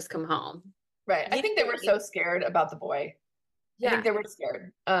 okay, just come home. Right. I think they were so scared about the boy. Yeah. I think they were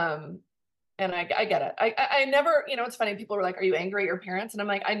scared. And I get it. I never, it's funny. People were like, are you angry at your parents? And I'm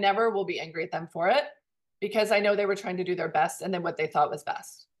like, I never will be angry at them for it because I know they were trying to do their best and then what they thought was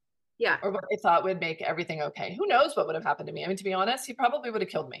best. Yeah. Or what they thought would make everything okay. Who knows what would have happened to me? I mean, to be honest, he probably would have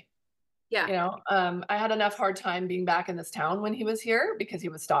killed me. Yeah. I had enough hard time being back in this town when he was here because he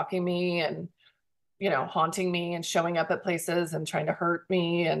was stalking me and, haunting me and showing up at places and trying to hurt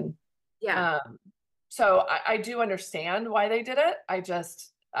me. And so I do understand why they did it.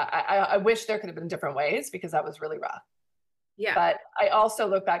 I wish there could have been different ways because that was really rough. Yeah. But I also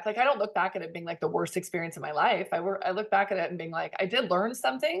look back, like, I don't look back at it being like the worst experience of my life. I look back at it and being like, I did learn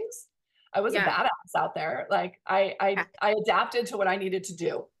some things. I was a badass out there. Like I adapted to what I needed to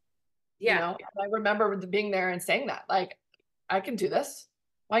do. Yeah. And I remember being there and saying that, like, I can do this.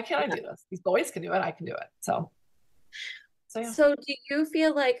 Why can't I do this? These boys can do it. I can do it. So yeah. So do you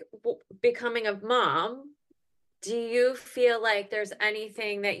feel like becoming a mom, do you feel like there's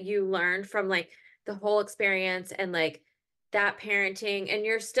anything that you learned from like the whole experience and like that parenting, and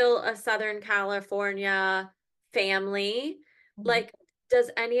you're still a Southern California family? Like, does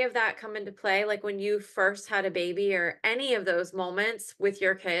any of that come into play? Like when you first had a baby or any of those moments with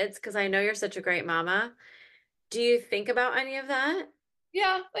your kids? Because I know you're such a great mama. Do you think about any of that?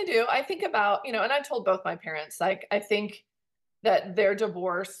 Yeah, I do. I think about, and I told both my parents, like, I think that their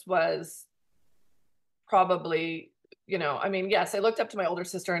divorce was probably, I mean, yes, I looked up to my older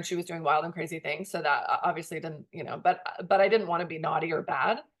sister and she was doing wild and crazy things. So that obviously didn't, but I didn't want to be naughty or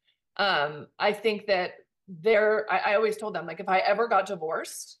bad. I think that I always told them, like, if I ever got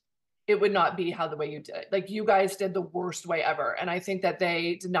divorced, it would not be the way you did it. Like, you guys did the worst way ever. And I think that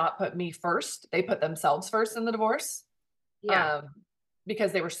they did not put me first. They put themselves first in the divorce. Yeah.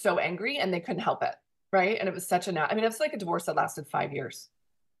 Because they were so angry and they couldn't help it. Right. And it was it's like a divorce that lasted 5 years.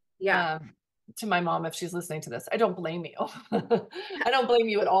 Yeah. To my mom, if she's listening to this, I don't blame you. I don't blame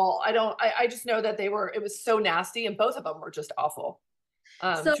you at all. I just know that it was so nasty and both of them were just awful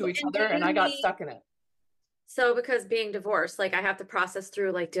to each other. And I got stuck in it. So because being divorced, like I have to process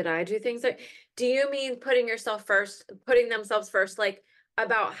through, like, did I do things do you mean putting themselves first? Like,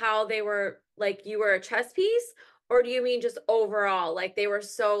 about how they were like you were a chess piece, or do you mean just overall, like they were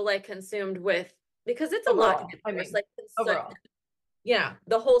so like consumed with because it's a lot to Overall, get I divorced, mean, like overall. yeah,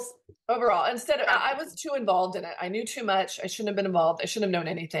 the whole Overall, instead of, I process. was too involved in it. I knew too much. I shouldn't have been involved. I shouldn't have known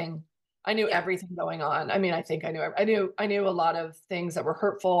anything. I knew Yeah, everything going on. I mean, I think I knew a lot of things that were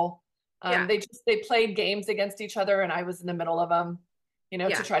hurtful. yeah, They played games against each other, and I was in the middle of them, to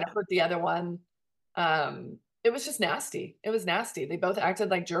yeah, try to hurt the other one. It was just nasty. It was nasty. They both acted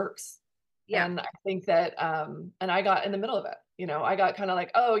like jerks, yeah, and I think that, and I got in the middle of it. I got kind of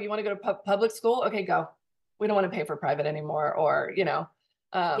like, oh, you want to go to public school? Okay, go. We don't want to pay for private anymore, or yeah,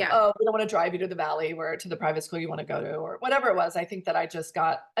 oh, we don't want to drive you to the valley where to the private school you want to go to, or whatever it was. I think I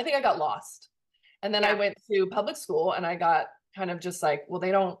got lost. And then I yeah, went to public school and I got kind of just like, well,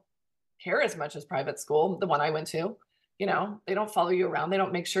 they don't care as much as private school, the one I went to. They don't follow you around. They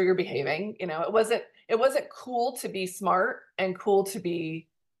don't make sure you're behaving. It wasn't cool to be smart and cool to be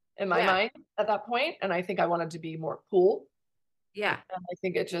in my yeah, mind at that point. And I think I wanted to be more cool. yeah. And I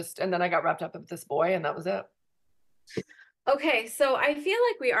think and then I got wrapped up with this boy and that was it. Okay, so I feel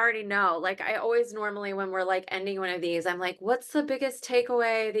like we already know. Like I always normally when we're like ending one of these, I'm like, what's the biggest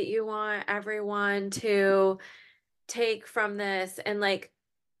takeaway that you want everyone to take from this? And like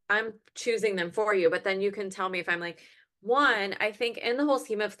I'm choosing them for you, but then you can tell me if I'm like one, I think in the whole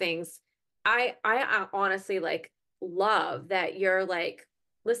scheme of things, I honestly like love that you're like,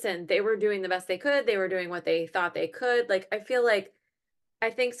 listen, they were doing the best they could. They were doing what they thought they could. Like I feel like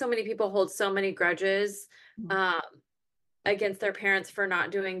I think so many people hold so many grudges. Mhm. Um against their parents for not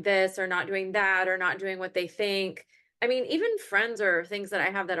doing this or not doing that or not doing what they think. I mean, even friends or things that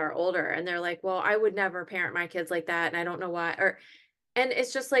I have that are older and they're like, well, I would never parent my kids like that. And I don't know why. And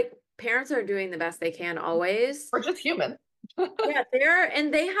it's just like parents are doing the best they can always. We're just human. Yeah,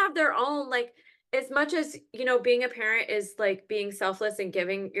 and they have their own, like, as much as, being a parent is like being selfless and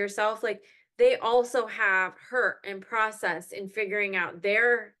giving yourself, like, they also have hurt and process in figuring out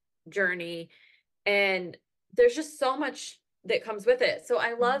their journey and there's just so much that comes with it. So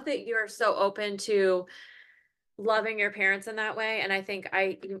I love that you're so open to loving your parents in that way. And I think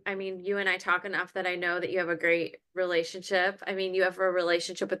I mean, you and I talk enough that I know that you have a great relationship. I mean, you have a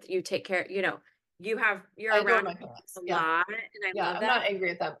relationship with you take care, you're I adore around my your kids parents. a Yeah. lot. And I Yeah, love I'm that. not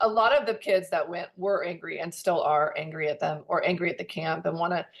angry at them. A lot of the kids that went were angry and still are angry at them or angry at the camp and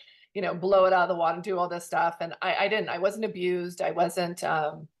want to, blow it out of the water and do all this stuff. And I didn't. I wasn't abused. I wasn't,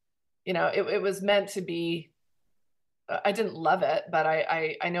 it was meant to be. I didn't love it, but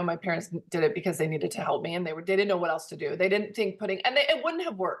I know my parents did it because they needed to help me and they didn't know what else to do. They didn't think it wouldn't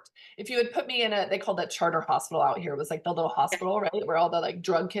have worked if you had put me in they called that charter hospital out here. It was like the little Yeah. hospital, right? Where all the like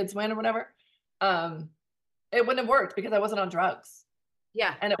drug kids went or whatever. Um, it wouldn't have worked because I wasn't on drugs.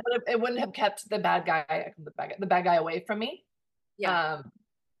 Yeah. And it wouldn't have kept the bad guy away from me. Yeah. Um,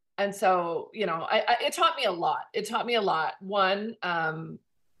 and so, it taught me a lot. It taught me a lot. One,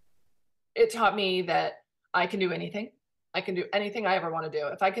 it taught me that I can do anything. I can do anything I ever want to do.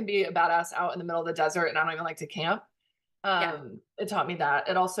 If I can be a badass out in the middle of the desert and I don't even like to camp, Yeah. it taught me that.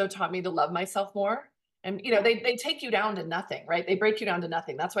 It also taught me to love myself more. And Yeah. they take you down to nothing, right? They break you down to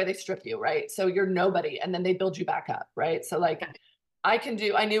nothing. That's why they strip you, right? So you're nobody, and then they build you back up, right? So like Yeah.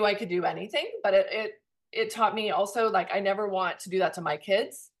 I knew I could do anything, but it taught me also like I never want to do that to my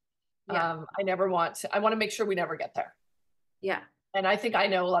kids. Yeah. I want to make sure we never get there. Yeah. And I think I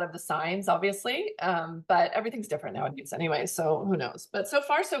know a lot of the signs, obviously, but everything's different nowadays anyway. So who knows? But so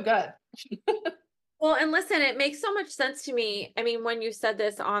far, so good. Well, and listen, it makes so much sense to me. I mean, when you said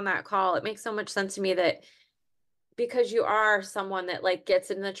this on that call, it makes so much sense to me that because you are someone that like gets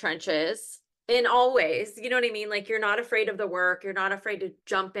in the trenches in all ways, you know what I mean? Like you're not afraid of the work, you're not afraid to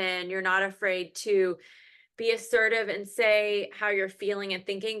jump in, you're not afraid to be assertive and say how you're feeling and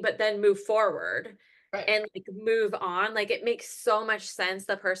thinking, but then move forward Right. and like move on. Like it makes so much sense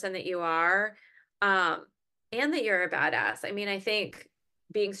the person that you are. Um and that you're a badass. I mean, I think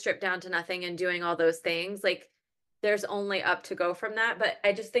being stripped down to nothing and doing all those things, like there's only up to go from that, but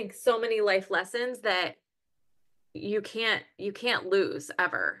I just think so many life lessons that you can't lose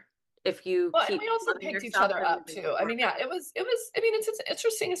ever if you Well, and keep we also loving picked each yourself other and up moving too. I forward. mean, yeah, I mean, it's an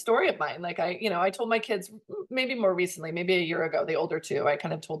interesting story of mine. Like I told my kids maybe more recently, maybe a year ago, the older two, I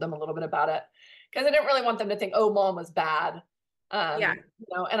kind of told them a little bit about it because I didn't really want them to think, oh, mom was bad. Yeah,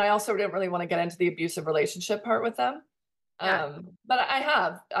 And I also didn't really want to get into the abusive relationship part with them. yeah, But I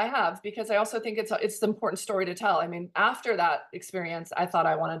have because I also think it's an important story to tell. I mean, after that experience, I thought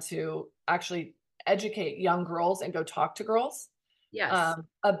I wanted to actually educate young girls and go talk to girls yes,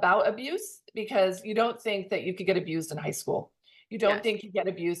 about abuse because you don't think that you could get abused in high school. You don't yes, think you get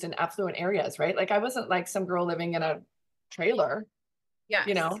abused in affluent areas, right? Like I wasn't like some girl living in a trailer. Yes.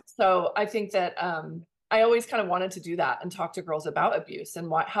 you know? So I think that I always kind of wanted to do that and talk to girls about abuse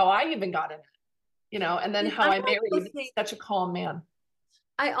and how I even got in it, you know, and then how I married such a calm man.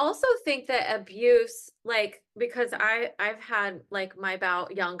 I also think that abuse, like, because I've had like my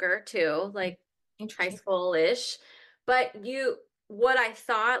bout younger too, like high school-ish, but what I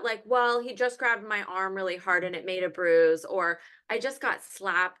thought, like, well, he just grabbed my arm really hard and it made a bruise, or I just got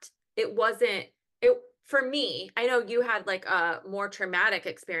slapped. It wasn't it for me. I know you had like a more traumatic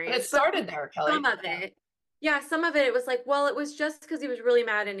experience. But it started there, Kelly. Some of it. Yeah, some of it was like, well, it was just because he was really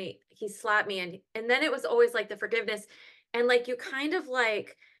mad and he slapped me, and then it was always like the forgiveness. And like you kind of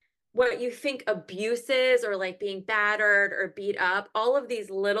like what you think abuse is, or like being battered or beat up, all of these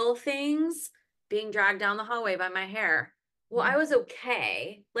little things, being dragged down the hallway by my hair. Well, I was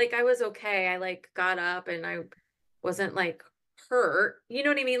okay. Like I was okay. I like got up and I wasn't like hurt. You know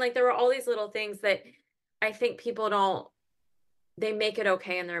what I mean? Like there were all these little things that I think people they make it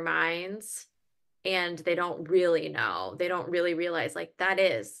okay in their minds, and they don't really know. They don't really realize like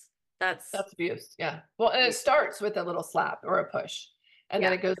that's abuse. Yeah. Well, and it starts with a little slap or a push. And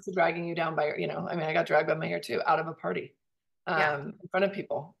then it goes to dragging you down by your, you know, I mean, I got dragged by my hair too, out of a party, in front of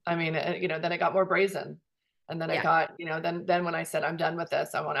people. I mean, you know, then it got more brazen. And then it got, you know, then when I said, I'm done with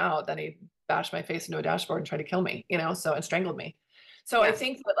this, I want out, then he bashed my face into a dashboard and tried to kill me, you know, so, and strangled me. So I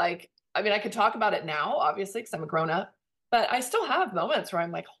think that like, I mean, I could talk about it now, obviously, because I'm a grown up, but I still have moments where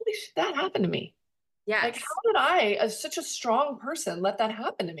I'm like, holy shit, that happened to me. Yes. Like, how did I, as such a strong person, let that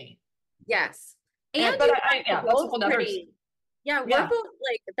happen to me? Yes. And but that's a whole nother. Yeah, we're both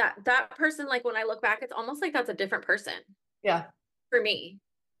like that person, like when I look back, it's almost like that's a different person. Yeah. For me.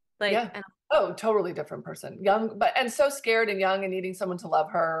 Like oh, totally different person. Young, and so scared and young and needing someone to love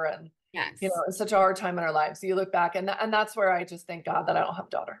her. And you know, it's such a hard time in our lives. So you look back and that's where I just thank God that I don't have a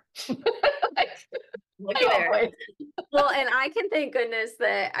daughter. Look at there. Well, and I can thank goodness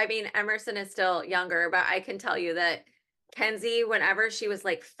that, I mean, Emerson is still younger, but I can tell you that Kenzie, whenever she was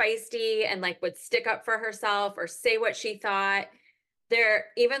like feisty and like would stick up for herself or say what she thought,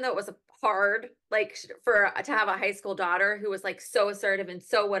 even though it was hard, like to have a high school daughter who was like so assertive and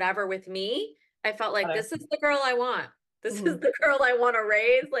so whatever with me, I felt like this is the girl I want. This is the girl I want to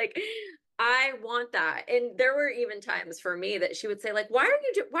raise. Like, I want that. And there were even times for me that she would say like, why are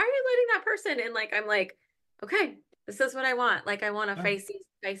you letting that person? And like, I'm like, okay, this is what I want. Like, I want a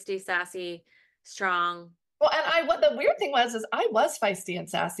feisty, sassy, strong. Well, and what the weird thing was, is I was feisty and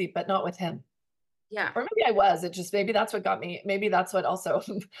sassy, but not with him. Yeah. Or maybe I was, maybe that's what got me. Maybe that's what also,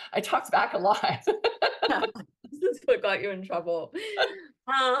 I talked back a lot. This is what got you in trouble.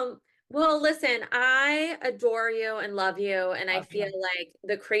 Well, listen, I adore you and love you. And I feel like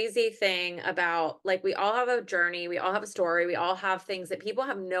the crazy thing about, like, we all have a journey, we all have a story, we all have things that people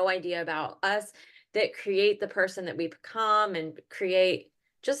have no idea about us that create the person that we become and create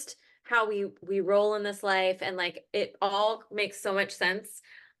just how we roll in this life. And like, it all makes so much sense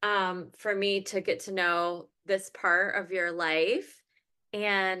for me to get to know this part of your life.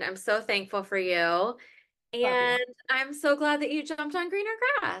 And I'm so thankful for you. And I'm so glad that you jumped on greener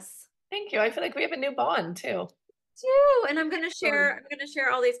grass. Thank you. I feel like we have a new bond too. And I'm going to share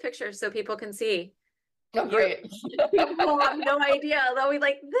all these pictures so people can see. Oh, great. People have no idea. They'll be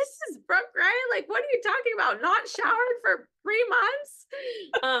like, this is Brooke, right? Like, what are you talking about? Not showered for 3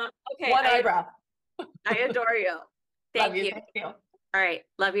 months? Okay. One eyebrow. I adore you. Thank you. Thank you. All right.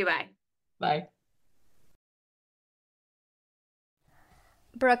 Love you. Bye. Bye.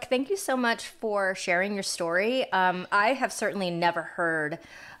 Brooke, thank you so much for sharing your story. I have certainly never heard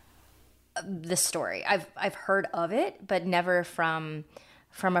this story. I've heard of it, but never from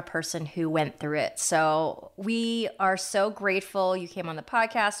a person who went through it. So we are so grateful you came on the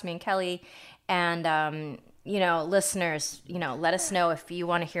podcast, me and Kelly, and you know, listeners, you know, let us know if you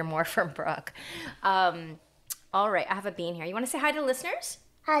want to hear more from Brooke. All right, I have a bean here. You want to say hi to the listeners?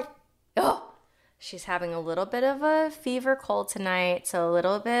 Hi. Oh, she's having a little bit of a fever cold tonight, so a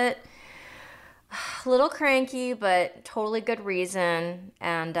little cranky, but totally good reason.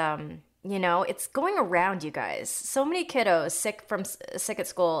 And you know, it's going around, you guys. So many kiddos sick at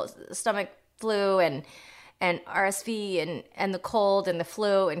school, stomach flu and RSV and the cold and the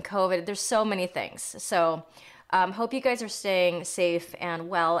flu and COVID. There's so many things. So hope you guys are staying safe and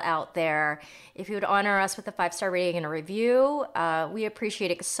well out there. If you would honor us with a 5-star rating and a review, we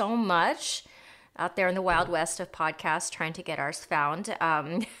appreciate it so much out there in the Wild West of podcasts trying to get ours found.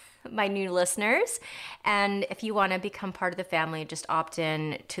 My new listeners. And if you want to become part of the family, just opt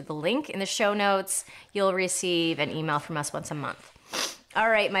in to the link in the show notes. You'll receive an email from us once a month. All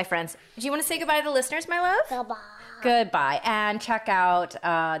right, my friends. Do you want to say goodbye to the listeners, my love? Goodbye. Goodbye. And check out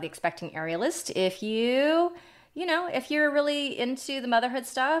the Expecting Aerialist if you you know, if you're really into the motherhood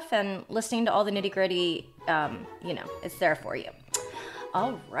stuff and listening to all the nitty gritty, you know, it's there for you.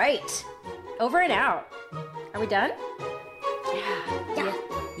 All right. Over and out. Are we done?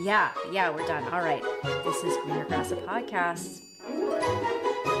 Yeah, we're done. All right. This is Greener Grass, a podcast.